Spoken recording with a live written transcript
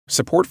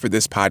Support for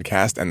this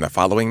podcast and the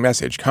following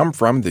message come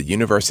from the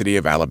University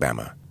of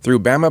Alabama.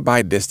 Through Bama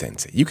by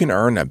Distance, you can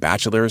earn a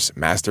bachelor's,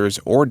 master's,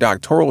 or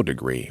doctoral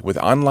degree with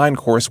online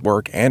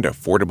coursework and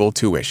affordable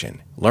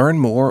tuition. Learn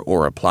more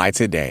or apply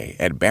today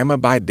at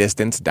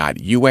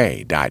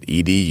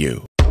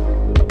bamabydistance.ua.edu.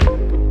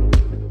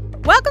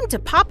 Welcome to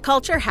Pop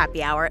Culture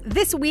Happy Hour.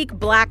 This week,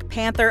 Black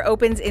Panther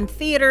opens in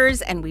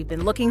theaters, and we've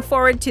been looking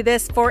forward to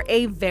this for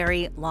a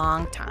very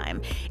long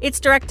time. It's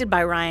directed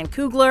by Ryan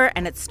Coogler,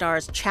 and it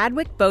stars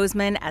Chadwick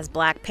Boseman as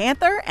Black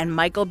Panther and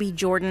Michael B.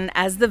 Jordan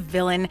as the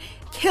villain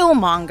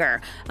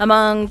Killmonger,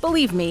 among,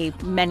 believe me,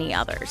 many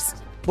others.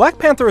 Black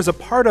Panther is a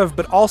part of,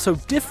 but also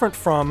different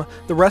from,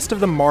 the rest of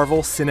the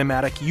Marvel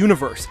Cinematic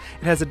Universe.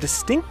 It has a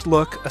distinct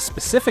look, a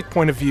specific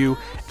point of view,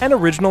 and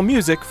original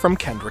music from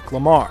Kendrick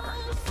Lamar.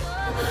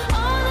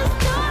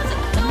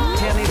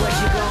 Tell me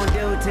what you gonna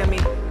do to me.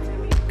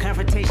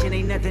 Confrontation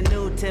ain't nothing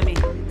new to me.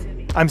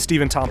 I'm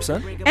Stephen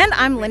Thompson. And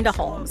I'm Linda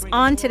Holmes.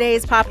 On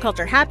today's Pop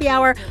Culture Happy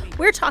Hour,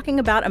 we're talking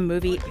about a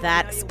movie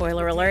that,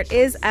 spoiler alert,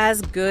 is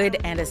as good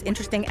and as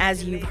interesting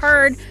as you've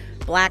heard,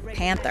 Black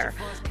Panther.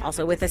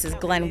 Also with us is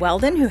Glenn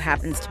Weldon, who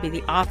happens to be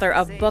the author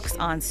of books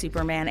on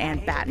Superman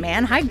and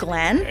Batman. Hi,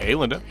 Glenn. Hey,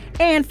 Linda.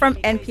 And from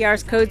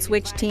NPR's Code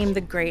Switch team,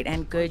 the great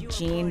and good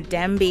Gene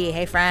Demby.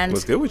 Hey, friend.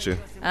 What's good with you?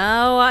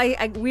 Oh,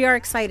 we are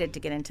excited to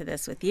get into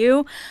this with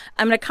you.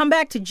 I'm going to come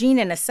back to Gene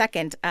in a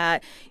second.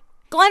 Glenn,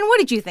 what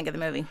did you think of the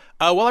movie?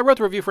 Well, I wrote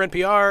the review for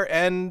NPR,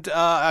 and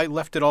I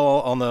left it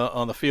all on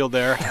the field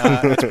there.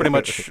 That's pretty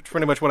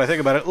much what I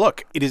think about it.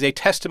 Look, it is a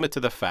testament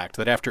to the fact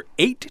that after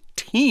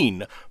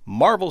 18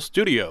 Marvel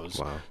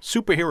Studios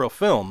superhero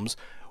films,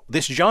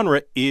 this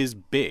genre is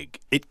big.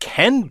 It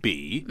can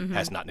be,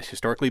 has not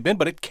historically been,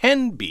 but it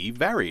can be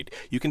varied.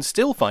 You can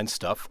still find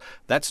stuff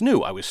that's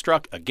new. I was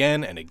struck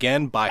again and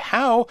again by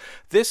how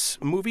this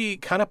movie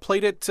kind of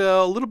played it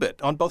a little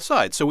bit on both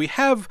sides. So we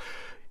have...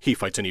 He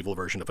fights an evil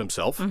version of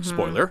himself.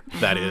 Spoiler.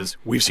 That is,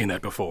 we've seen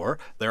that before.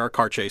 There are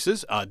car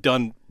chases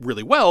done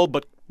really well,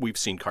 but we've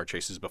seen car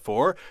chases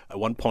before. At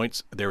one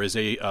point, there is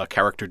a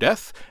character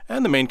death,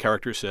 and the main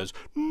character says,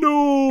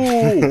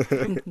 "No!"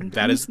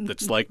 That's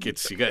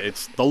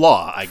the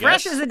law, I guess.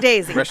 Fresh as a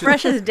daisy.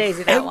 Fresh as a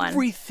daisy, that one.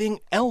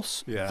 Everything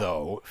else,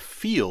 though,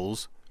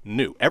 feels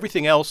new.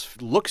 Everything else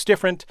looks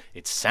different.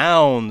 It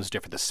sounds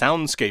different. The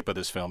soundscape of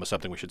this film is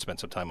something we should spend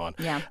some time on.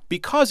 Yeah.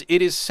 Because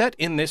it is set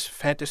in this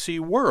fantasy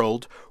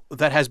world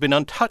that has been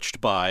untouched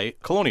by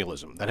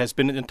colonialism, that has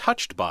been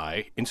untouched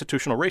by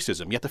institutional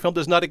racism. Yet the film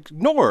does not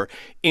ignore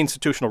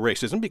institutional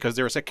racism because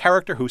there is a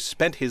character who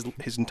spent his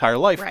entire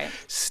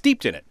life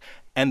steeped in it.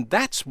 And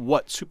that's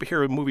what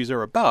superhero movies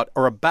are about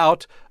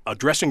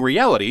addressing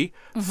reality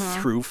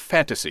through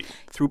fantasy,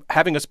 through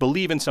having us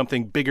believe in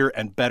something bigger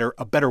and better,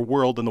 a better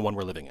world than the one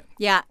we're living in.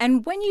 Yeah,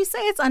 and when you say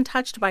it's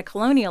untouched by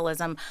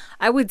colonialism,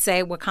 I would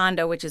say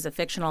Wakanda, which is a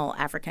fictional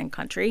African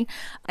country,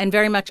 and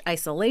very much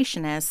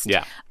isolationist.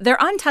 Yeah. They're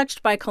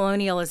untouched by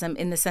colonialism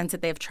in the sense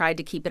that they've tried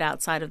to keep it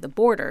outside of the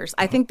borders.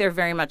 I think they're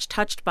very much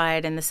touched by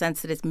it in the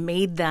sense that it's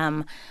made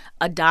them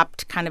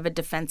adopt kind of a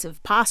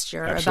defensive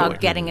posture about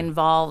getting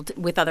involved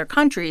with other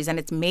countries, and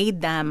it's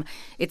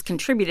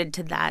contributed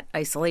to that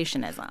isolationism.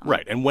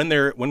 Right, and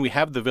when we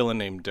have the villain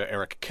named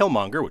Eric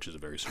Killmonger, which is a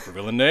very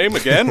supervillain name,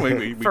 again,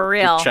 we For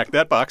real. check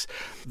that box.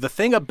 The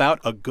thing about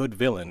a good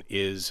villain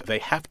is they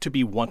have to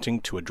be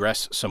wanting to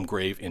address some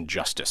grave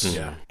injustice.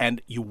 Yeah.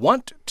 And you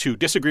want to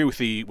disagree with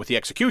the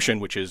execution,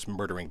 which is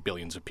murdering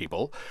billions of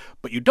people,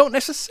 but you don't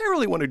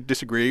necessarily want to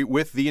disagree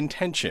with the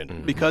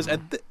intention, because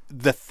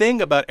the thing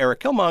about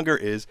Eric Killmonger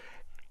is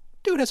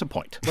dude has a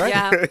point, right?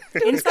 Yeah.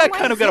 Dude's got a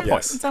point,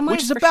 Yes.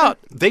 which is about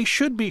they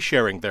should be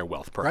sharing their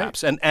wealth,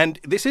 perhaps. Right. And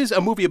this is a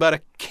movie about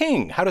a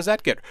king. How does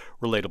that get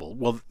relatable?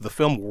 Well, the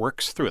film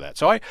works through that.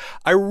 So I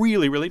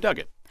really, really dug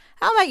it.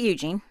 How about you,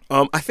 Gene?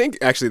 I think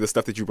actually the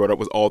stuff that you brought up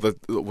was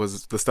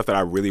the stuff that I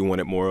really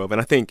wanted more of,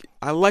 and I think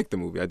I liked the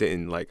movie. I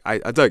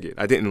dug it.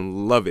 I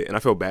didn't love it, and I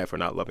feel bad for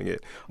not loving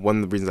it. One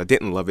of the reasons I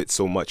didn't love it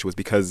so much was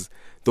because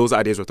those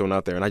ideas were thrown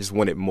out there, and I just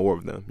wanted more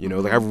of them. You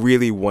know, like I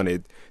really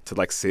wanted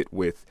to sit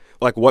with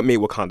what made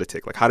Wakanda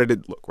tick. How did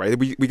it look? Right?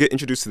 We get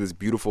introduced to this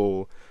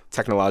beautiful,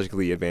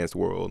 technologically advanced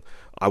world.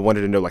 I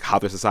wanted to know how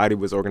their society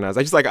was organized.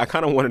 I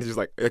kind of wanted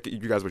to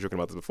you guys were joking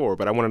about this before,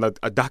 but I wanted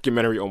a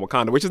documentary on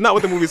Wakanda, which is not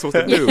what the movie's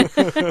supposed to do.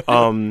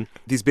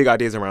 These big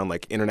ideas around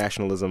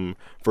internationalism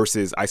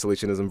versus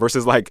isolationism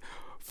versus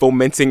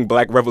fomenting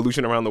Black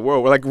revolution around the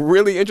world were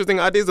really interesting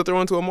ideas to throw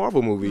into a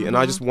Marvel movie. And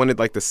I just wanted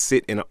to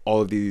sit in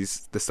all of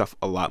this stuff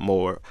a lot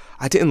more.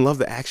 I didn't love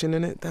the action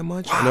in it that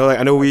much. Wow.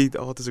 I know we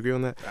all disagree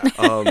on that.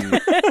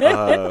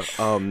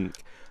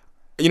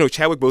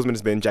 Chadwick Boseman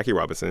has been Jackie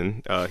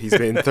Robinson. He's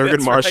been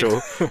Thurgood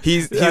Marshall. Right.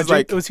 He's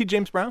was he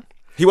James Brown?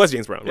 He was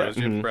James Brown, Yeah, right?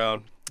 James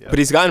Brown. Yeah. But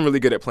he's gotten really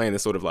good at playing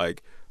this sort of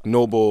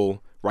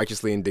noble,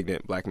 righteously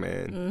indignant Black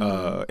man,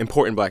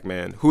 important Black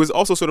man, who is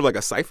also sort of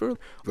a cipher.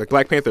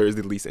 Black Panther is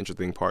the least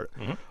interesting part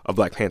of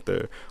Black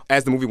Panther.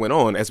 As the movie went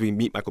on, as we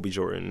meet Michael B.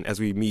 Jordan, as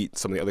we meet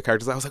some of the other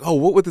characters, I was like, oh,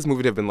 what would this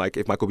movie have been like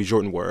if Michael B.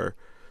 Jordan were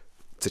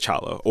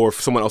T'Challa or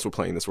if someone else were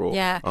playing this role?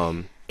 Yeah.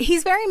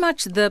 He's very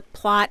much the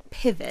plot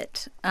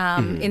pivot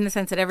in the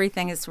sense that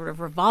everything is sort of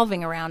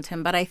revolving around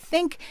him. But I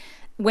think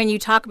when you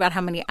talk about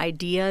how many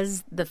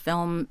ideas the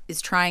film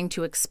is trying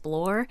to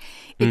explore,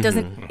 it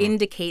doesn't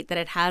indicate that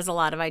it has a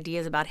lot of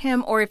ideas about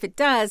him. Or if it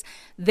does,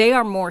 they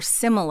are more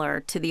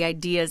similar to the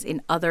ideas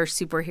in other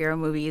superhero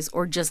movies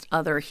or just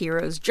other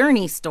heroes'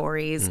 journey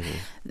stories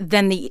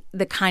than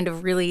the kind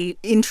of really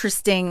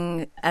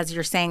interesting, as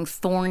you're saying,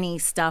 thorny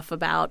stuff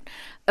about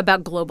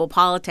global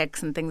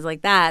politics and things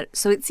like that.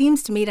 So it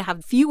seems to me to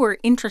have fewer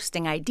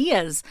interesting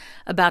ideas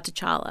about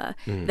T'Challa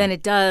than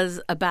it does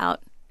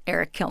about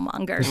Eric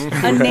Killmonger,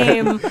 a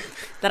name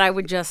that I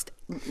would just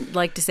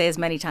like to say as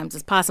many times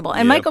as possible.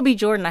 And Michael B.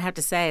 Jordan, I have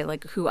to say,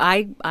 like, who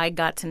I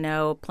got to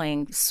know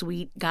playing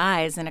sweet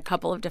guys in a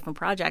couple of different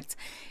projects,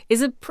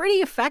 is a pretty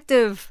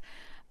effective,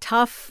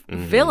 tough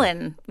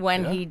villain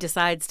when he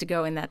decides to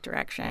go in that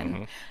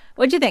direction.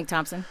 What'd you think,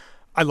 Thompson?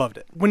 I loved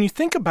it. When you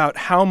think about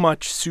how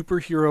much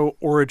superhero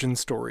origin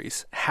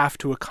stories have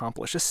to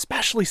accomplish,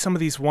 especially some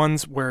of these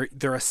ones where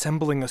they're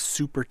assembling a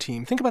super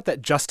team. Think about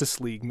that Justice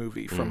League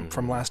movie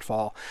from last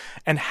fall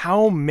and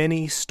how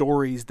many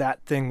stories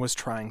that thing was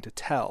trying to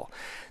tell.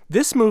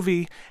 This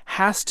movie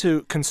has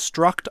to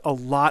construct a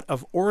lot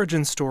of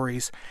origin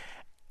stories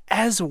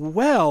as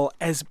well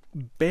as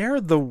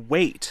bear the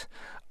weight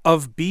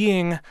of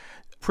being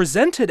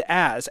presented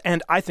as,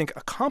 and I think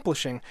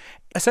accomplishing,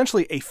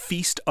 essentially a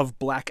feast of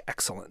black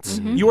excellence.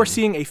 You are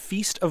seeing a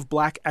feast of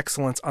black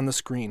excellence on the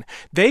screen.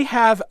 They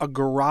have a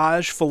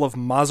garage full of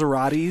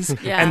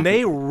Maseratis, and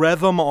they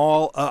rev them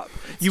all up.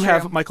 You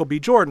have Michael B.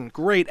 Jordan,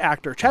 great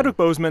actor. Chadwick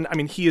Boseman, I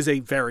mean, he is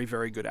a very,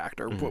 very good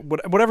actor.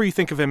 Whatever you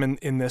think of him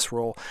in this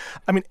role.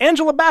 I mean,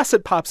 Angela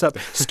Bassett pops up.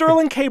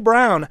 Sterling K.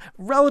 Brown,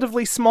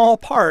 relatively small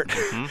part,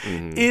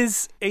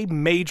 is a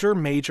major,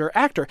 major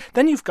actor.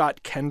 Then you've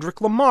got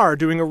Kendrick Lamar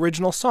doing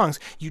original songs.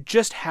 You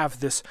just have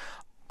this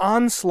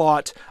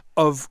onslaught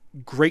of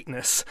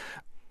greatness,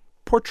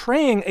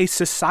 portraying a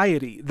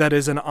society that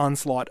is an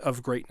onslaught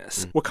of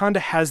greatness. Wakanda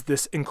has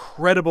this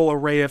incredible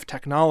array of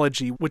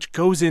technology which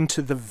goes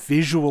into the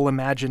visual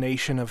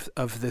imagination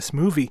of this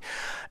movie.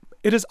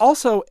 It is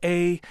also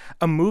a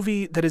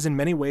movie that is in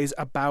many ways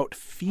about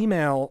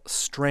female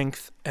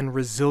strength and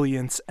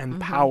resilience and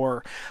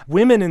power.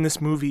 Women in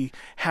this movie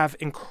have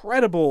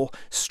incredible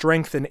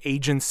strength and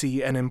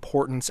agency and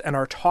importance and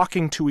are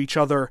talking to each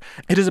other.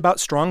 It is about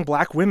strong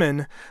black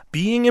women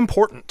being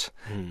important.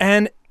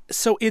 And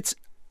so it's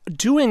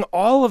doing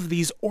all of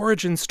these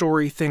origin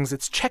story things.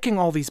 It's checking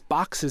all these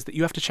boxes that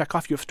you have to check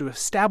off. You have to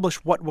establish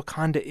what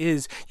Wakanda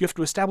is. You have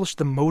to establish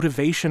the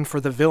motivation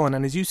for the villain.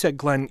 And as you said,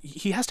 Glenn,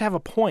 he has to have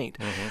a point.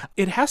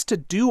 It has to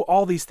do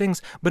all these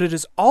things, but it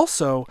is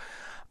also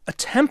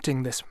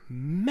attempting this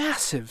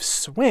massive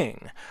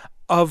swing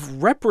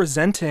of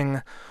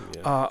representing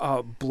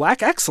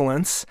black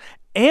excellence,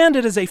 and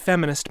it is a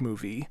feminist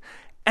movie.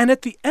 And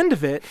at the end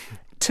of it,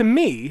 to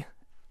me,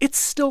 it's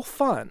still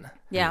fun.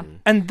 Yeah.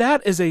 And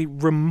that is a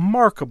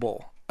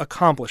remarkable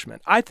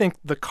accomplishment. I think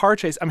the car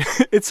chase, I mean,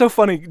 it's so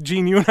funny,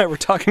 Gene, you and I were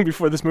talking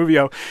before this movie.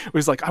 It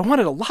was like, I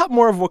wanted a lot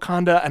more of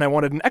Wakanda, and I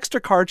wanted an extra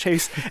car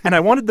chase, and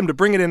I wanted them to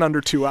bring it in under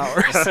 2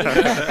 hours.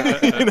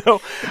 You know,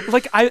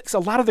 like a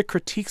lot of the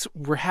critiques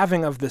we're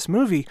having of this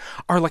movie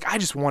are like, I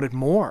just wanted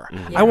more.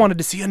 I wanted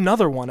to see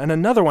another one,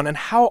 and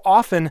how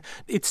often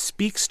it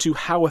speaks to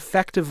how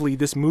effectively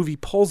this movie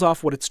pulls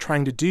off what it's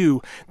trying to do,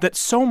 that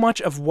so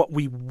much of what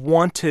we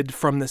wanted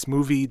from this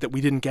movie that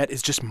we didn't get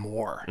is just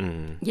more.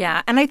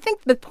 Yeah, and I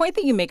think the point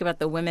that you make about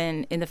the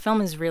women in the film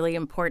is really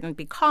important,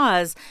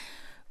 because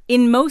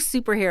in most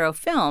superhero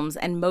films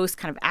and most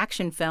kind of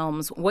action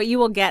films, what you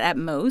will get at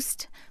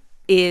most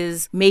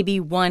is maybe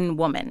one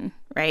woman,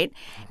 right?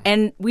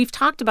 And we've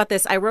talked about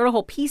this. I wrote a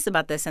whole piece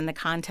about this in the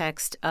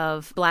context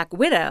of Black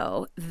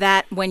Widow,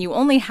 that when you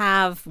only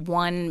have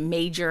one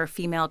major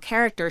female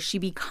character, she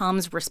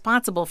becomes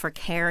responsible for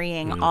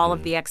carrying all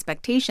of the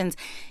expectations.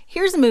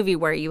 Here's a movie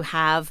where you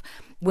have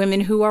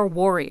women who are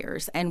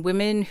warriors and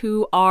women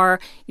who are,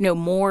 you know,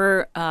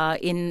 more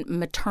in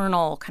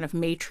maternal kind of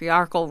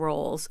matriarchal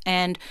roles.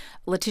 And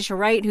Letitia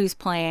Wright, who is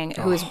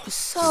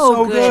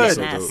so good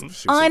in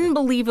this,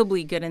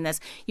 unbelievably good in this.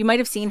 You might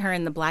have seen her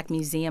in the Black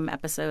Museum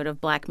episode of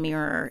Black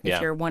Mirror,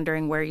 if you're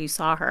wondering where you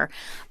saw her.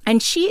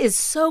 And she is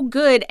so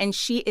good, and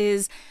she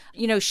is,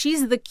 you know,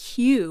 she's the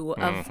Q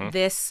of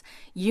this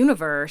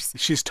universe.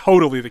 She's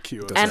totally the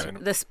Q. And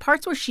the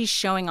parts where she's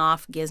showing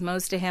off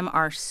gizmos to him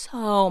are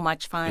so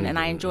much fun, and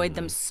I enjoyed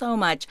them so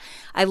much.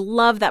 I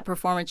love that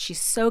performance. She's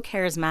so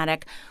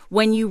charismatic.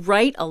 When you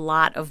write a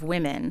lot of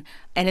women,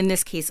 and in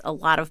this case, a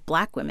lot of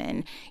Black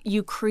women,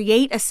 you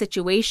create a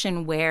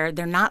situation where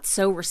they're not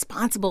so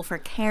responsible for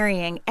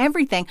carrying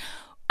everything.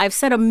 I've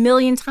said a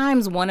million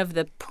times, one of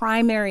the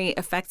primary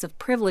effects of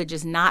privilege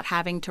is not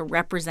having to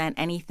represent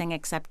anything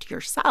except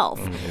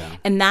yourself.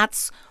 And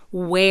that's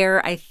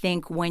where I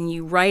think when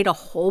you write a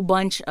whole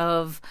bunch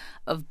of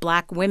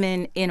Black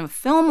women in a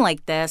film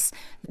like this,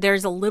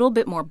 there's a little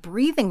bit more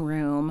breathing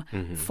room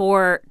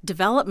for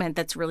development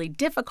that's really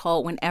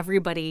difficult when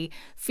everybody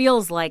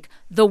feels like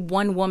the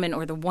one woman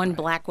or the one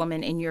Black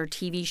woman in your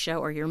TV show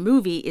or your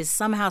movie is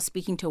somehow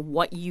speaking to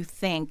what you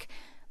think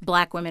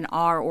Black women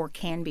are or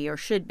can be or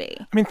should be.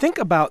 I mean, think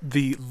about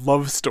the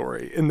love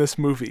story in this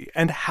movie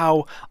and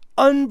how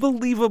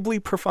unbelievably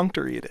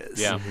perfunctory it is.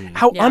 Yeah.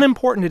 How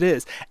unimportant it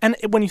is. And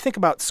when you think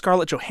about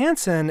Scarlett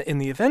Johansson in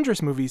the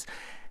Avengers movies,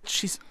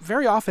 she's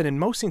very often, in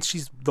most scenes,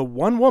 she's the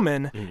one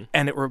woman,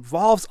 and it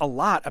revolves a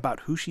lot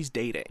about who she's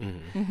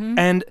dating.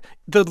 And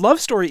the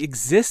love story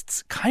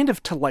exists kind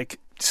of to,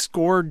 like,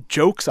 score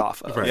jokes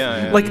off of. Right.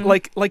 Yeah.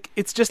 Like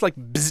it's just like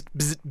bzz,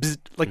 bzz, bzz,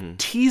 like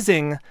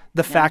teasing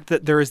the fact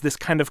that there is this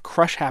kind of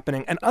crush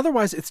happening, and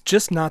otherwise it's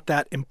just not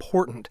that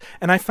important.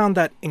 And I found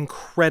that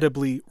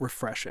incredibly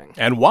refreshing.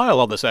 And while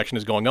all this action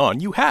is going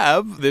on, you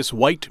have this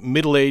white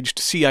middle-aged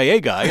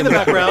CIA guy in the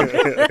background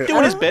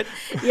doing his bit.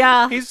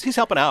 Yeah. He's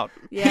helping out.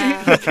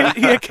 Yeah.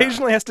 He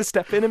occasionally has to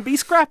step in and be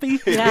scrappy.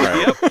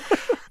 Yeah. Yep.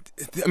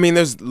 I mean,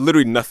 there's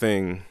literally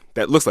nothing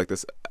that looks like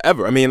this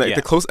ever. I mean, like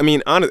the close. I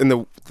mean,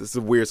 this is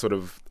a weird sort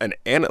of an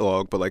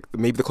analog, but like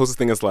maybe the closest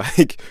thing is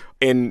like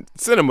in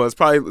cinema is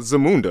probably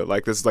Zamunda,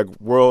 like this like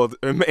world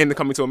in the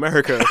Coming to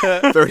America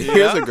 30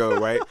 years ago,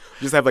 right?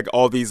 You just have like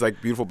all these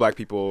like beautiful Black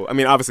people. I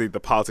mean, obviously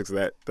the politics of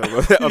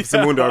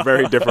Zamunda are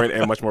very different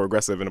and much more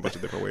aggressive in a bunch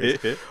of different ways.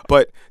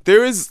 But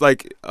there is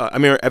like, I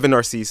mean, Evan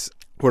Narcisse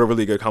wrote a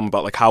really good comment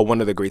about like how one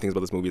of the great things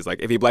about this movie is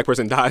like if a Black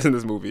person dies in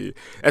this movie,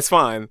 that's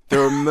fine.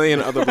 There are a million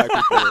other Black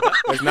people.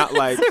 It's not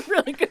like That's a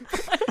really good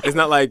point. it's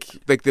not like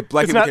the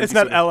Black people. It's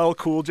not LL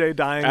Cool J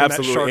dying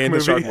absolutely in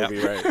that shark movie.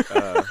 The shark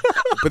movie, right?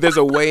 But there's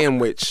a way in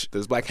which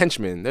there's Black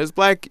henchmen. There's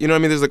Black, you know what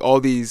I mean? There's like all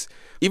these.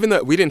 Even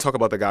though we didn't talk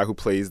about the guy who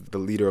plays the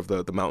leader of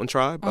the mountain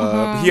tribe,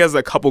 he has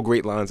a couple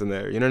great lines in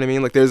there. You know what I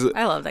mean? Like there's.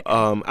 I love that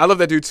guy. I love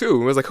that dude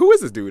too. I was like, who is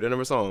this dude? I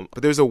never saw him.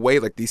 But there's a way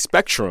like the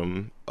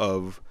spectrum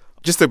of.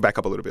 Just to back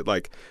up a little bit,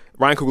 like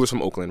Ryan Coogler's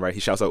from Oakland, right? He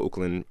shouts out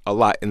Oakland a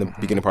lot in the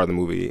beginning part of the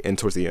movie and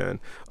towards the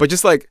end. But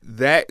just like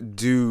that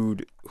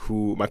dude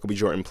who Michael B.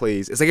 Jordan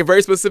plays is like a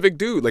very specific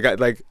dude.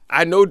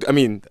 I know. I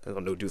mean, I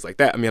don't know dudes like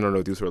that. I mean, I don't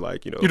know dudes who are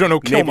like you don't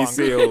know Navy Killmonger.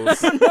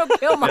 SEAls. No You know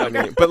Killmonger. what I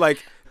mean? But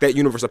like that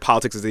universe of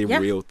politics is a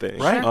real thing.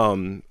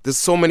 Right. There's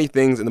so many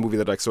things in the movie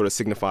that like sort of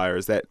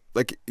signifiers that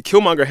like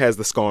Killmonger has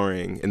the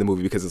scarring in the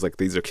movie because it's like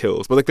these are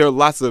kills. But like there are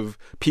lots of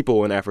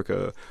people in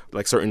Africa,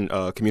 like certain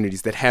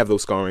communities that have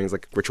those scarrings,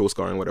 like ritual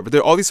scarring, whatever.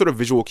 There are all these sort of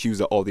visual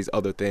cues of all these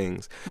other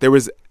things. There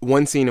was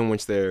one scene in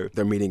which they're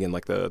meeting in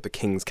like the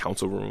king's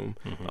council room,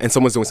 and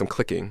someone's doing some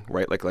clicking,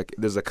 right? Like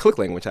there's a click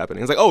language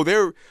happening. It's like, oh,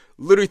 they're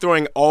literally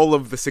throwing all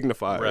of the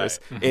signifiers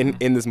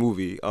in this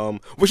movie,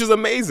 which is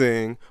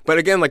amazing. But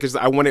again, like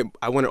I wanted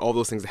all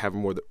those things to have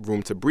more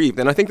room to breathe.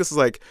 And I think this is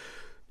like,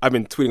 I've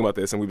been tweeting about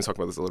this and we've been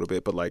talking about this a little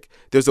bit, but like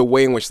there's a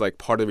way in which like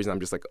part of the reason I'm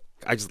just like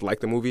I just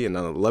like the movie and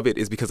I love it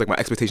is because like my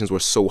expectations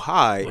were so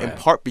high, in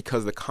part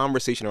because the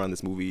conversation around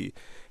this movie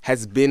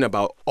has been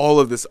about all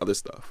of this other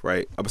stuff,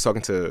 right? I was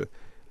talking to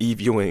Eve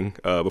Ewing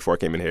before I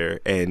came in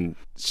here, and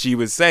she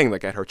was saying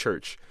like at her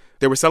church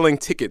they were selling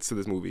tickets to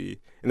this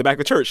movie in the back of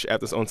the church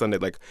on Sunday.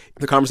 Like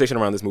the conversation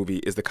around this movie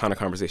is the kind of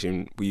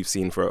conversation we've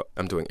seen for,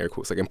 I'm doing air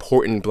quotes, like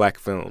important Black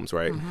films,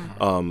 right?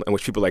 In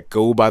which people like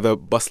go by the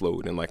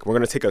busload and like we're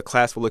gonna take a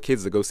class full of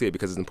kids to go see it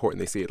because it's important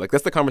they see it. Like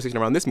that's the conversation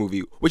around this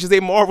movie, which is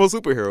a Marvel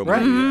superhero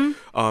movie.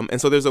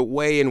 And so there's a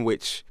way in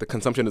which the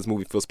consumption of this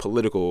movie feels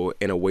political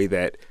in a way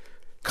that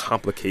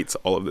complicates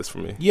all of this for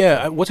me.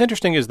 Yeah, what's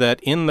interesting is that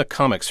in the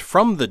comics,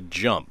 from the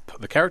jump,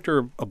 the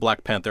character of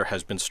Black Panther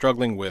has been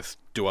struggling with,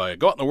 do I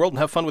go out in the world and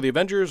have fun with the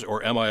Avengers,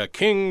 or am I a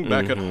king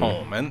back at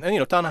home? And you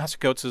know, Ta-Nehisi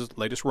Coates'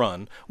 latest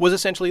run was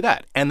essentially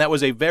that. And that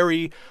was a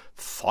very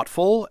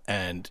thoughtful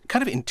and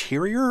kind of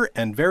interior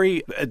and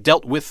very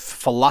dealt with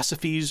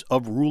philosophies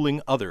of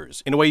ruling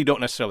others in a way you don't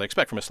necessarily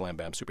expect from a slam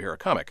bam superhero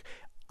comic.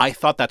 I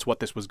thought that's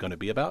what this was going to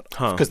be about,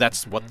 because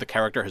that's what the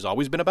character has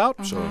always been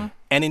about.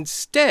 And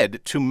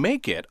instead, to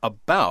make it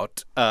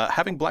about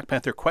having Black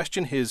Panther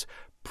question his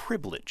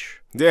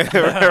privilege. Yeah,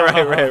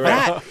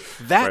 right.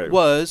 That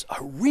was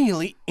a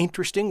really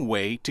interesting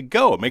way to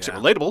go. It makes it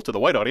relatable to the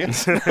white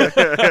audience.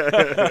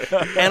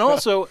 And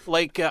also,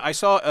 like, I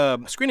saw a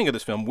screening of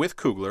this film with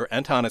Coogler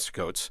and Ta-Nehisi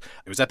Coates.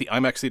 It was at the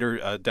IMAX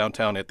Theater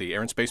downtown at the Air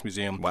and Space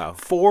Museum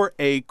for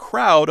a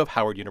crowd of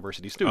Howard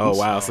University students. Oh,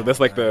 wow. So that's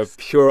like the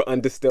pure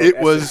undistilled It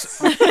was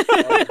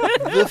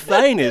the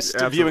finest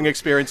viewing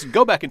experience.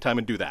 Go back in time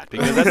and do that,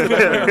 because that's the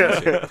best way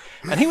to see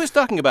it. And he was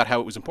talking about how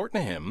it was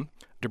important to him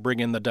to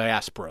bring in the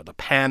diaspora, the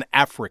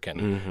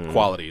Pan-African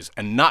qualities,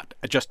 and not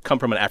just come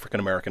from an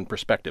African-American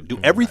perspective. Do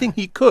everything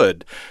he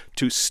could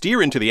to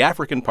steer into the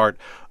African part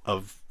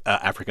of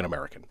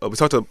African-American. We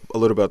talked a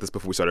little about this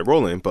before we started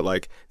rolling, but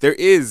like there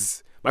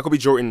is Michael B.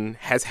 Jordan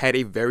has had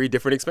a very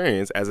different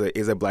experience as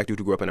a black dude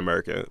who grew up in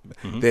America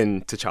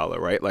than T'Challa,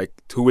 right? Like,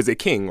 who is a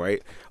king,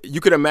 right? You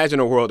could imagine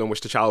a world in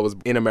which T'Challa was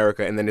in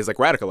America and then is like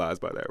radicalized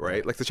by that,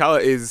 right? Like,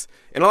 T'Challa is,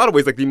 in a lot of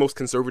ways, like the most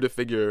conservative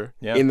figure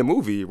in the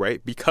movie,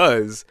 right?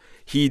 Because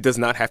he does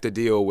not have to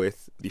deal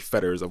with the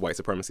fetters of white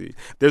supremacy.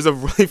 There's a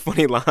really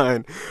funny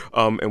line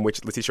in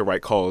which Letitia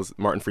Wright calls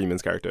Martin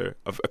Freeman's character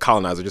a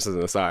colonizer, just as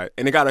an aside,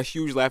 and it got a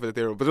huge laugh at the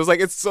theater. But it was like,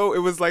 it's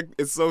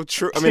so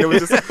true. I mean, it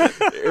was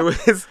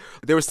just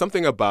there was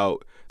something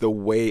about the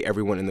way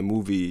everyone in the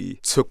movie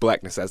took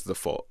blackness as the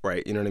fault,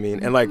 right? You know what I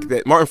mean? And like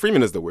that, Martin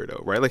Freeman is the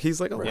weirdo, right? Like, he's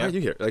like, oh, why are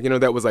you here? Like, you know,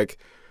 that was like.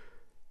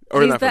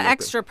 He's the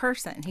extra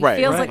person. He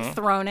feels like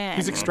thrown in.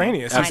 He's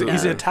extraneous. Absolutely.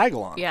 He's a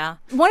tag-along. Yeah.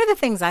 One of the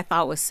things I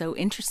thought was so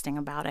interesting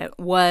about it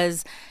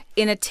was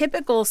in a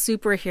typical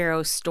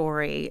superhero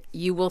story,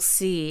 you will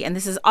see, and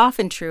this is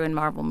often true in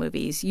Marvel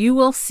movies, you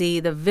will see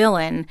the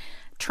villain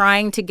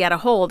trying to get a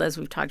hold, as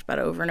we've talked about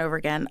over and over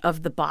again,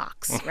 of the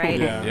box,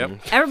 right?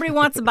 Everybody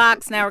wants a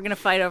box. Now we're going to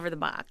fight over the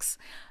box.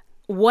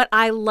 What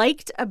I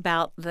liked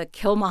about the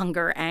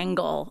Killmonger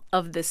angle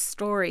of this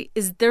story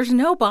is there's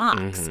no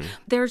box.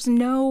 There's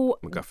no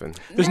MacGuffin.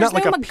 There's not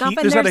like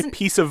MacGuffin. There's not a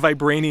piece of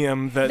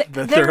vibranium that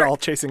they're all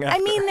chasing after.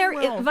 I mean,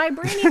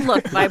 vibranium.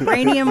 Look,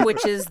 vibranium,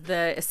 which is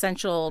the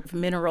essential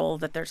mineral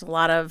that there's a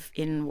lot of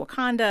in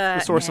Wakanda, the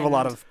source of a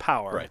lot of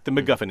power. Right, the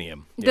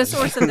MacGuffinium. The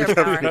source of their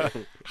power.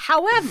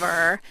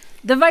 However,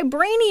 the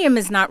vibranium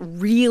is not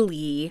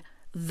really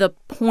the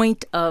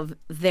point of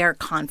their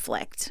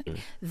conflict.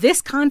 This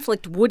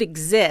conflict would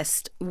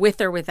exist with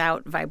or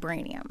without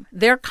vibranium.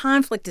 Their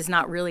conflict is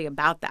not really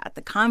about that.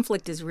 The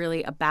conflict is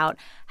really about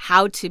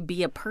how to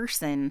be a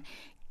person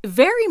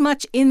very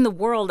much in the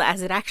world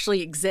as it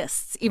actually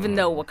exists, even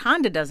though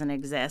Wakanda doesn't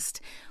exist.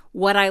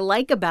 What I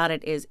like about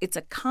it is it's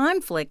a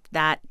conflict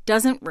that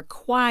doesn't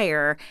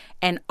require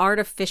an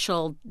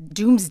artificial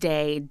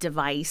doomsday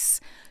device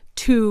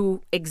to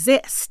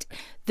exist.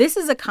 This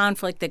is a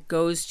conflict that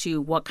goes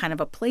to what kind of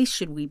a place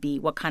should we be?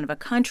 What kind of a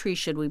country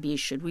should we be?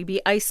 Should we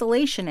be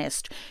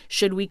isolationist?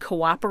 Should we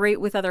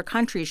cooperate with other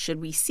countries? Should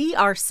we see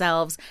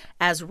ourselves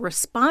as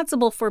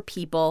responsible for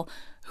people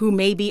who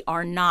maybe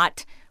are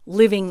not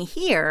living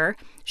here?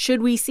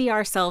 Should we see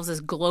ourselves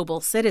as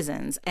global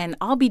citizens? And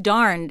I'll be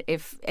darned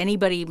if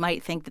anybody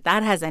might think that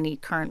that has any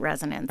current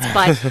resonance.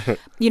 But,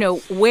 you know,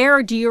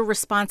 where do your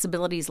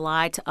responsibilities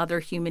lie to other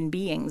human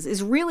beings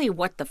is really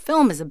what the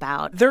film is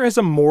about. There is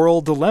a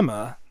moral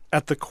dilemma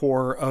at the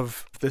core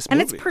of this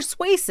movie. And it's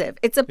persuasive.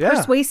 It's a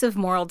persuasive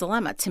moral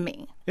dilemma to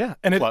me. Yeah,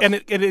 and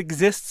it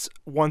exists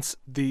once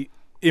the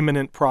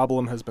imminent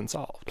problem has been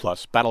solved.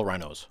 Plus, battle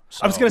rhinos.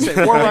 So. I was going to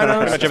say, war rhinos.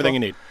 Pretty much everything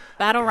you need.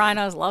 Battle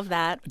rhinos, love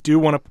that. I do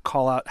want to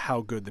call out how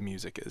good the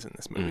music is in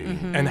this movie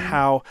and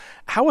how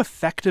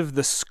effective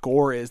the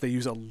score is. They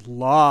use a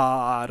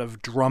lot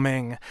of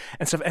drumming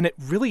and stuff, and it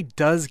really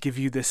does give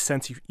you this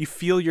sense. You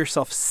feel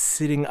yourself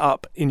sitting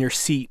up in your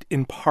seat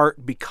in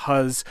part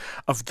because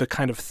of the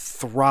kind of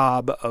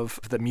throb of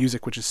the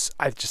music, which is,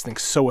 I just think,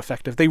 so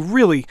effective. They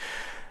really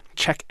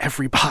check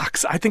every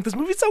box. I think this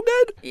movie's so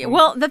good.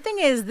 Well, the thing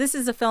is, this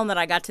is a film that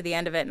I got to the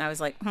end of it and I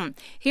was like,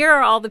 here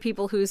are all the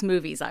people whose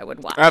movies I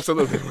would watch.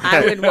 Absolutely.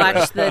 I would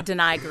watch the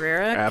Denai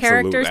Guerrera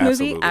characters movie.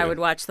 Absolutely. I would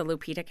watch the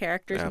Lupita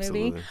characters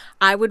movie.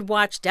 I would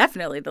watch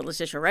definitely the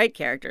Letitia Wright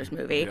characters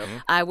movie.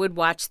 I would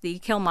watch the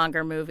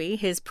Killmonger movie,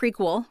 his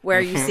prequel,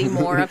 where you see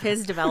more of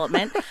his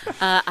development.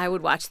 I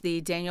would watch the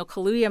Daniel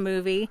Kaluuya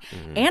movie,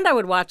 and I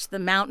would watch the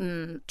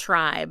Mountain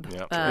Tribe,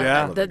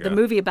 the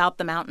movie about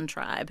the Mountain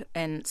Tribe.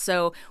 And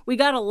so we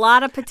got a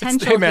lot of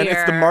potential hey man, here.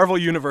 It's the Marvel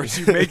universe.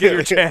 You may get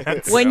your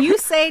chance.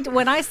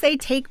 When I say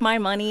take my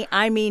money,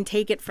 I mean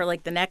take it for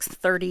like the next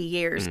 30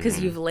 years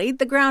because you've laid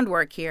the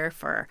groundwork here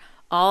for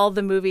all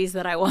the movies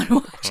that I want to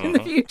watch in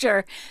the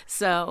future.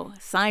 So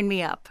sign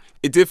me up.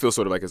 It did feel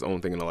sort of like its own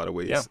thing in a lot of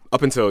ways.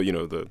 Up until,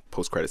 the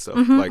post-credit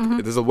stuff.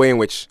 There's a way in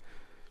which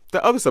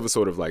the other stuff is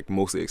sort of like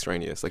mostly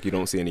extraneous. Like you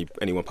don't see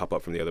anyone pop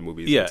up from the other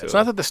movies. Yeah, it's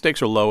not that the stakes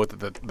are low,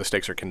 that the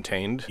stakes are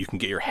contained. You can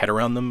get your head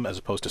around them as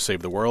opposed to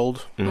save the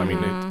world. I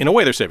mean, in a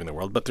way they're saving the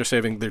world, but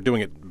they're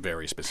doing it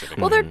very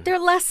specifically. Well, they're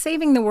less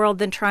saving the world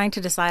than trying to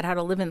decide how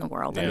to live in the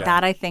world. And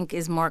that I think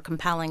is more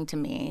compelling to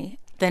me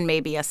than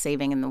maybe a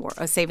saving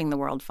the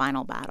world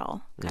final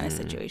battle kind of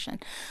situation.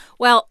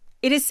 Well,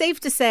 it is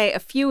safe to say a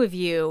few of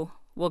you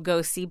will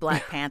go see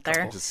Black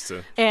Panther.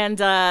 And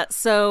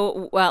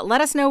so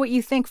let us know what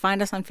you think.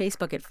 Find us on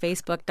Facebook at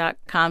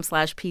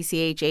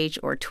facebook.com/PCHH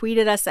or tweet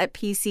at us at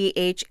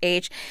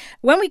PCHH.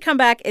 When we come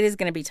back, it is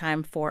going to be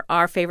time for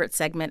our favorite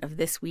segment of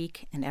this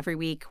week and every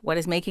week, what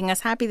is making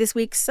us happy this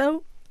week.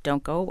 So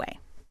don't go away.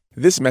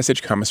 This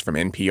message comes from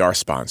NPR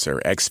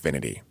sponsor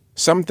Xfinity.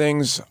 Some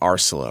things are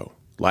slow,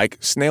 like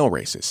snail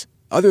races.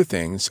 Other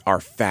things are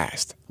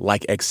fast,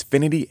 like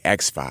Xfinity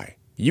X-Fi.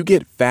 You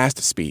get fast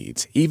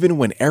speeds even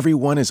when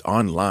everyone is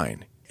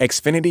online.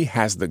 Xfinity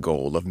has the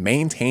goal of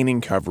maintaining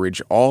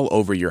coverage all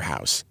over your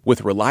house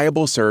with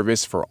reliable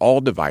service for all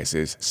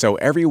devices so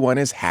everyone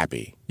is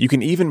happy. You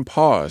can even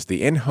pause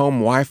the in-home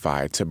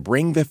Wi-Fi to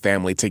bring the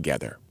family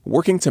together.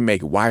 working to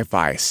make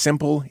Wi-Fi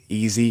simple,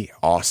 easy,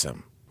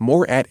 awesome.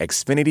 More at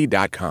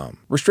Xfinity.com.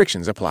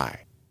 Restrictions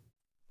apply.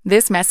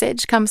 This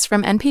message comes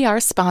from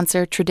NPR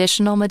sponsor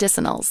Traditional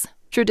Medicinals.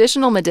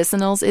 Traditional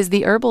Medicinals is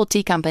the herbal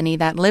tea company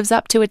that lives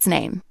up to its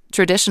name.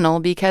 Traditional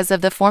because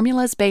of the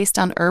formulas based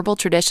on herbal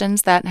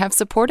traditions that have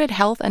supported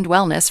health and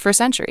wellness for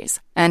centuries.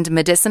 And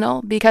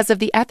medicinal because of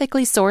the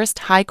ethically sourced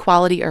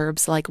high-quality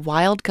herbs like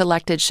wild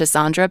collected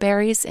Schisandra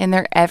berries in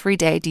their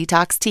everyday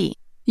detox tea.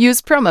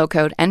 Use promo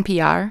code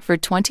NPR for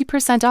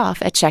 20%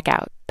 off at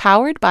checkout.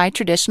 Powered by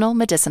Traditional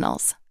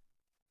Medicinals.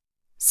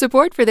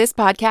 Support for this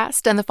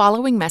podcast and the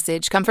following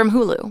message come from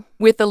Hulu.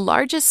 With the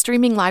largest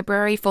streaming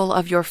library full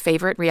of your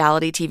favorite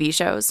reality TV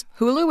shows,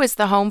 Hulu is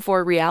the home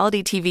for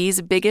reality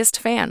TV's biggest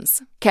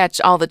fans.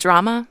 Catch all the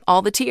drama,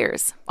 all the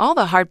tears, all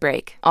the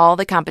heartbreak, all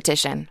the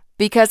competition.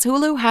 Because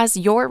Hulu has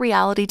your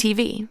reality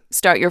TV.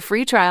 Start your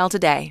free trial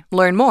today.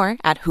 Learn more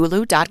at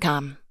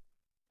hulu.com.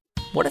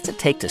 What does it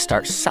take to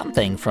start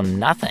something from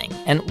nothing?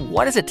 And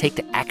what does it take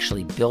to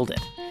actually build it?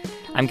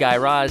 I'm Guy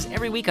Raz.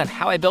 Every week on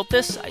How I Built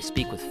This, I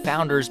speak with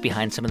founders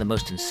behind some of the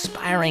most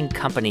inspiring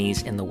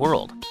companies in the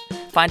world.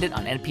 Find it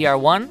on NPR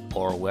One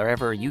or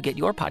wherever you get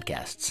your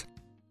podcasts.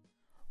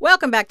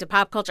 Welcome back to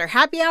Pop Culture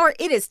Happy Hour.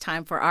 It is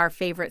time for our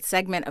favorite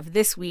segment of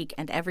this week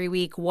and every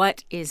week.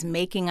 What is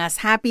making us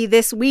happy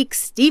this week?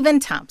 Stephen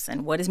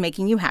Thompson, what is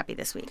making you happy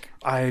this week?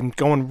 I'm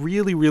going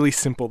really, really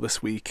simple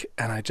this week,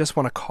 and I just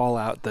want to call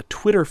out the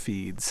Twitter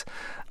feeds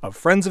of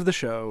friends of the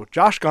show,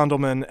 Josh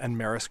Gondelman and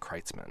Maris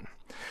Kreitzman.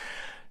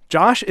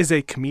 Josh is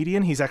a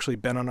comedian. He's actually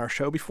been on our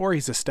show before.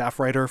 He's a staff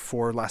writer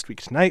for Last Week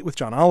Tonight with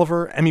John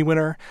Oliver, Emmy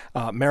winner.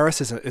 Maris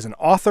is an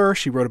author.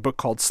 She wrote a book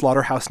called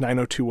Slaughterhouse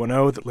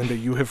 90210 that, Linda,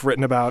 you have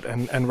written about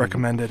and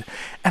recommended.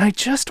 And I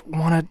just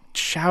want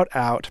to shout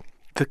out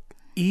the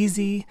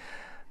easy,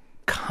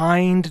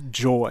 kind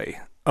joy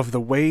of the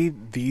way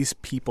these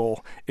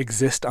people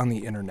exist on the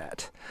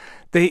internet.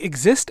 They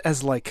exist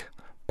as like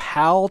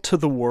pal to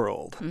the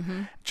world.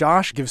 Mm-hmm.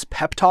 Josh gives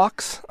pep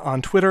talks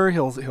on Twitter.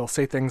 He'll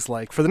say things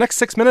like, for the next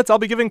 6 minutes, I'll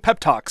be giving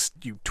pep talks.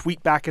 You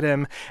tweet back at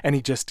him, and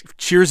he just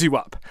cheers you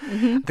up.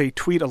 Mm-hmm. They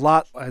tweet a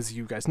lot, as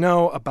you guys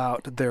know,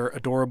 about their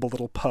adorable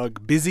little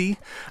pug, Busy.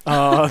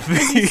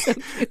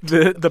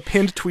 The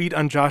pinned tweet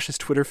on Josh's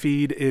Twitter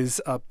feed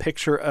is a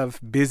picture of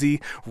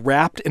Busy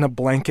wrapped in a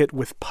blanket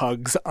with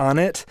pugs on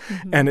it,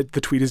 and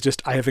the tweet is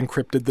just, I have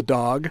encrypted the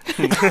dog.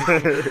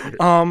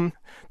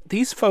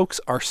 These folks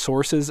are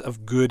sources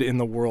of good in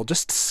the world.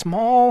 Just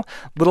small,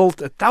 little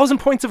 1,000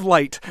 points of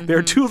light. Mm-hmm. There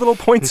are 2 little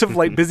points of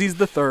light. Busy's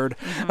the third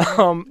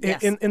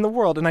yes. in the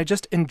world. And I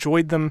just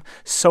enjoyed them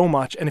so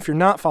much. And if you're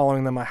not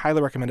following them, I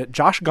highly recommend it.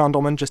 Josh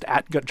Gondelman, just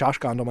at Josh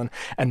Gondelman,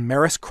 and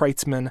Maris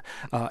Kreitzman,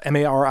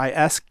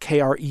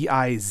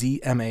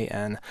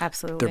 MariskReizman.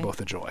 Absolutely. They're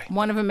both a joy.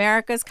 One of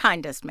America's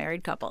kindest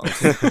married couples.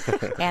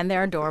 And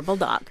their adorable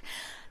dog.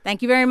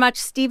 Thank you very much,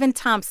 Stephen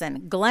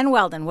Thompson. Glenn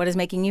Weldon, what is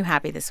making you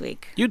happy this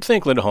week? You'd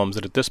think, Linda Holmes,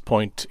 that at this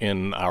point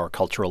in our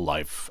cultural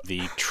life,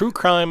 the true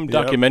crime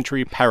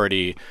documentary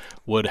parody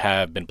would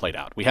have been played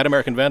out. We had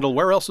American Vandal.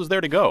 Where else is there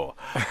to go?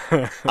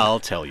 I'll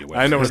tell you where.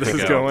 I know where this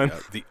is going.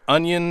 The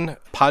Onion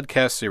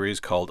podcast series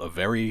called A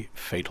Very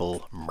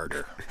Fatal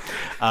Murder.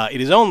 It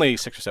is only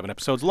 6 or 7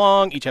 episodes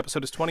long. Each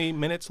episode is 20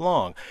 minutes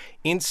long.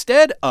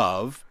 Instead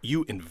of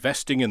you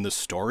investing in the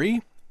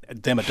story,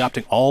 them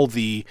adopting all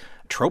the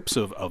tropes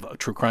of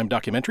true crime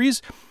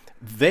documentaries,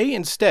 they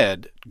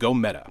instead go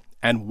meta.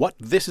 And what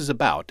this is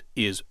about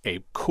is a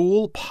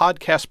cool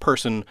podcast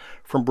person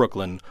from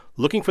Brooklyn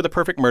looking for the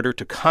perfect murder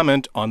to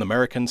comment on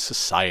American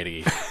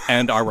society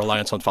and our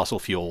reliance on fossil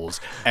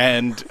fuels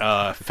and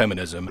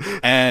feminism.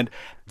 And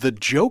the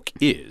joke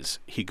is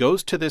he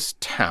goes to this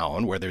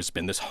town where there's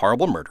been this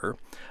horrible murder.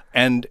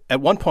 And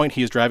at one point,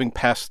 he is driving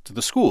past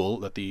the school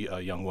that the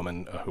young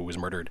woman who was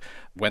murdered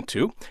went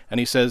to. And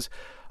he says,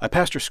 I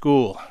passed her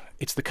school.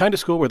 It's the kind of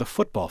school where the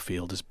football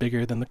field is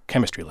bigger than the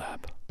chemistry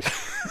lab.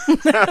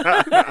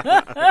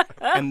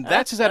 And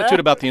that's his attitude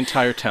about the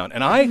entire town.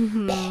 And I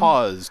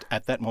paused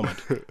at that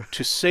moment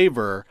to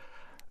savor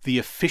the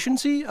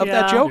efficiency of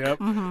that joke,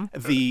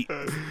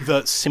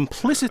 the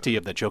simplicity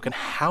of that joke, and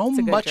how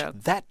much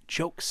that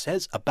joke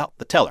says about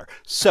the teller.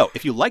 So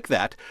if you like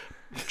that,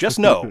 just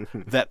know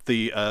that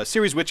the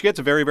series, which gets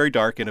very, very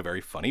dark in a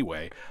very funny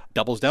way,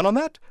 doubles down on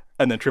that,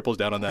 and then triples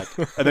down on that,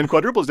 and then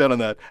quadruples down on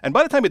that. And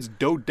by the time it's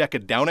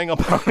dodecadowning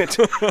upon it,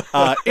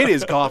 it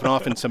is gone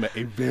off in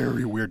a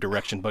very weird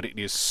direction. But it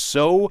is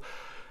so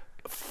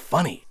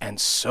funny and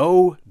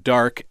so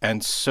dark,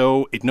 and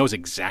so it knows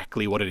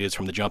exactly what it is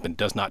from the jump and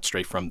does not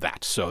stray from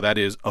that. So that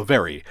is A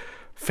Very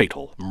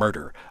Fatal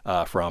Murder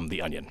from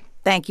The Onion.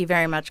 Thank you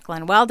very much,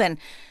 Glenn Weldon.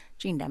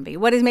 Gene Demby,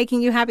 what is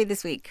making you happy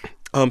this week?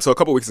 So a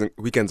couple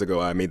weekends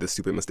ago, I made the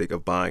stupid mistake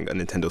of buying a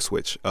Nintendo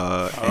Switch.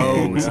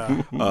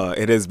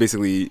 It has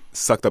basically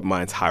sucked up my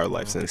entire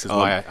life since. This is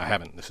why I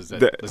haven't. This is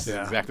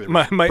exactly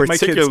my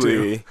kids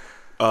do.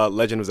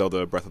 Legend of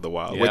Zelda: Breath of the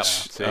Wild, Yep, which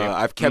same.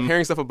 I've kept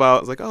hearing stuff about.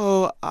 It's like,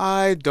 oh,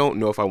 I don't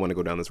know if I want to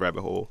go down this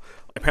rabbit hole.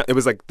 Apparently, it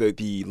was like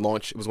the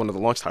launch. It was one of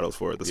the launch titles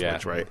for the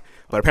Switch, right?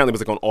 But apparently, it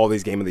was like on all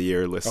these Game of the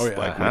Year lists,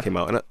 like when it came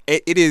out. And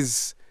it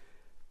is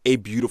a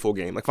beautiful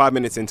game. Like 5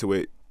 minutes into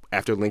it,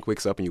 after Link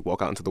wakes up and you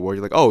walk out into the world,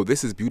 you're like, oh,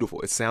 this is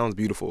beautiful. It sounds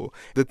beautiful.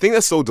 The thing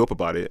that's so dope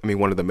about it, I mean,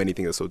 one of the many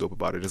things that's so dope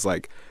about it is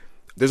like,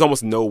 there's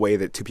almost no way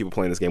that two people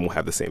playing this game will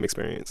have the same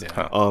experience.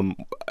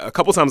 A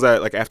couple times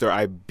after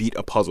I beat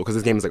a puzzle, because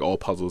this game is like all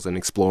puzzles and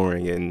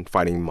exploring and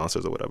fighting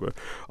monsters or whatever.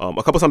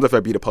 A couple times after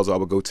I beat a puzzle, I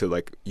would go to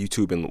like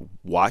YouTube and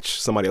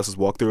watch somebody else's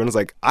walkthrough, and it's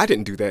like, I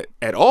didn't do that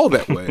at all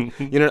that way.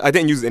 I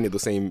didn't use any of the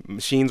same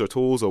machines or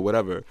tools or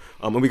whatever.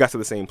 And we got to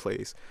the same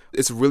place.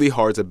 It's really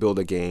hard to build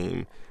a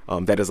game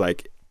that is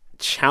like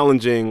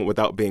challenging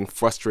without being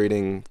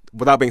frustrating,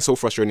 without being so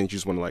frustrating that you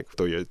just want to like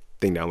throw your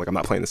thing down, like I'm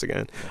not playing this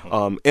again.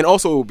 And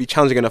also be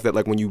challenging enough that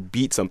like when you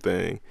beat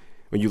something,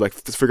 when you like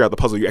figure out the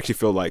puzzle, you actually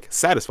feel like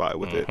satisfied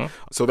with it.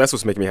 So that's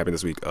what's making me happy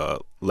this week.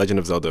 Legend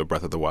of Zelda: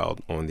 Breath of the Wild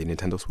on the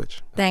Nintendo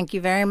Switch. Thank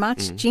you very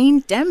much,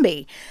 Gene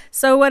Demby.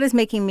 So what is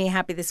making me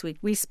happy this week?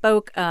 We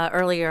spoke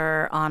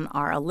earlier on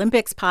our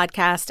Olympics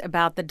podcast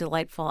about the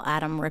delightful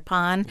Adam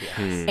Rippon.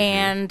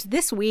 And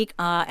this week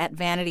at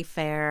Vanity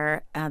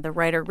Fair, the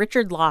writer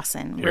Richard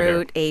Lawson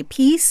wrote a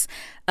piece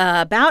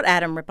about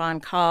Adam Rippon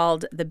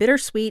called The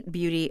Bittersweet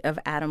Beauty of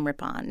Adam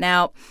Rippon.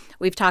 Now,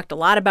 we've talked a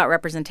lot about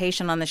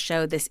representation on the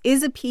show. This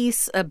is a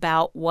piece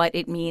about what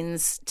it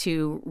means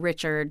to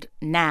Richard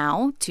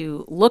now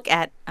to look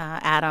at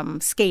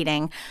Adam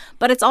skating,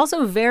 but it's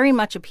also very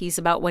much a piece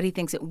about what he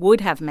thinks it would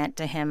have meant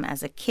to him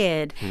as a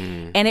kid.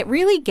 And it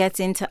really gets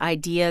into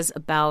ideas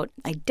about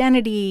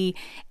identity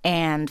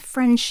and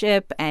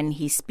friendship, and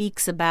he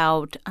speaks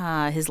about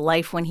his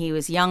life when he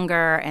was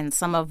younger and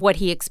some of what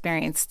he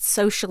experienced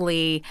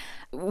socially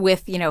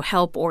with,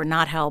 help or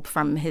not help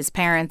from his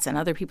parents and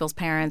other people's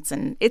parents.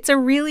 And it's a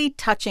really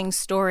touching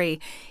story.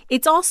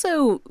 It's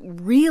also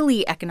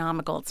really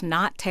economical. It's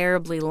not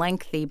terribly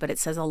lengthy, but it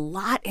says a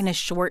lot in a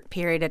short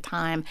period of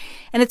time.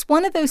 And it's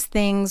one of those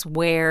things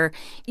where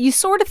you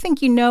sort of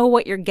think you know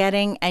what you're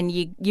getting, and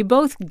you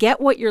both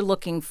get what you're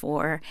looking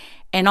for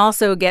and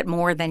also get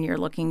more than you're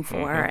looking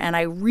for. And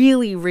I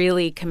really,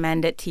 really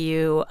commend it to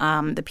you.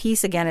 The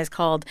piece, again, is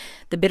called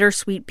The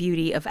Bittersweet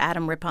Beauty of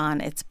Adam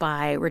Rippon. It's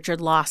by Richard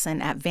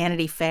Lawson at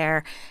Vanity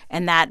Fair,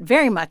 and that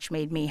very much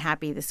made me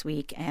happy this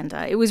week. And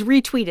it was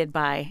retweeted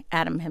by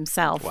Adam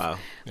himself,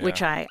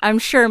 which I'm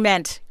sure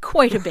meant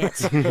quite a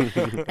bit.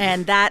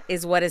 And that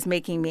is what is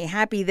making me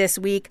happy this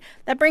week.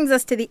 That brings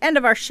us to the end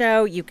of our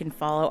show. You can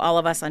follow all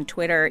of us on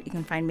Twitter. You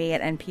can find me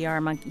at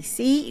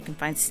NPRMonkeyC. You can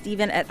find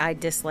Steven at I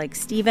Dislike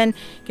Steven.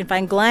 You can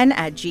find Glenn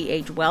at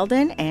GH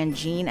Weldon and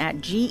Gene at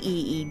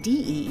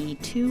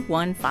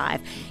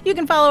GEEDEE215. You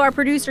can follow our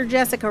producer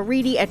Jessica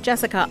Reedy at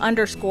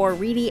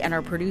Jessica_Reedy and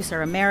our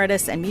producer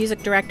emeritus and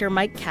music director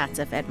Mike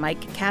Katzif at Mike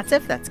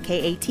Katzif. That's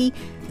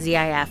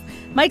KATZIF.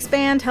 Mike's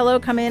band Hello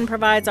Come In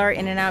provides our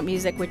in and out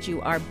music, which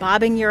you are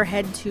bobbing your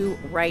head to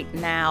right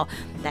now.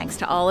 Thanks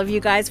to all of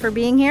you guys for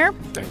being here.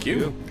 Thank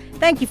you.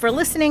 Thank you for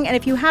listening, and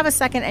if you have a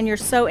second and you're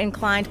so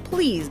inclined,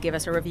 please give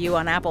us a review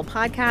on Apple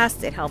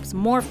Podcasts. It helps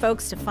more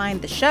folks to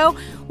find the show.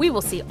 We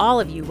will see all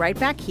of you right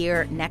back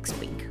here next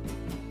week.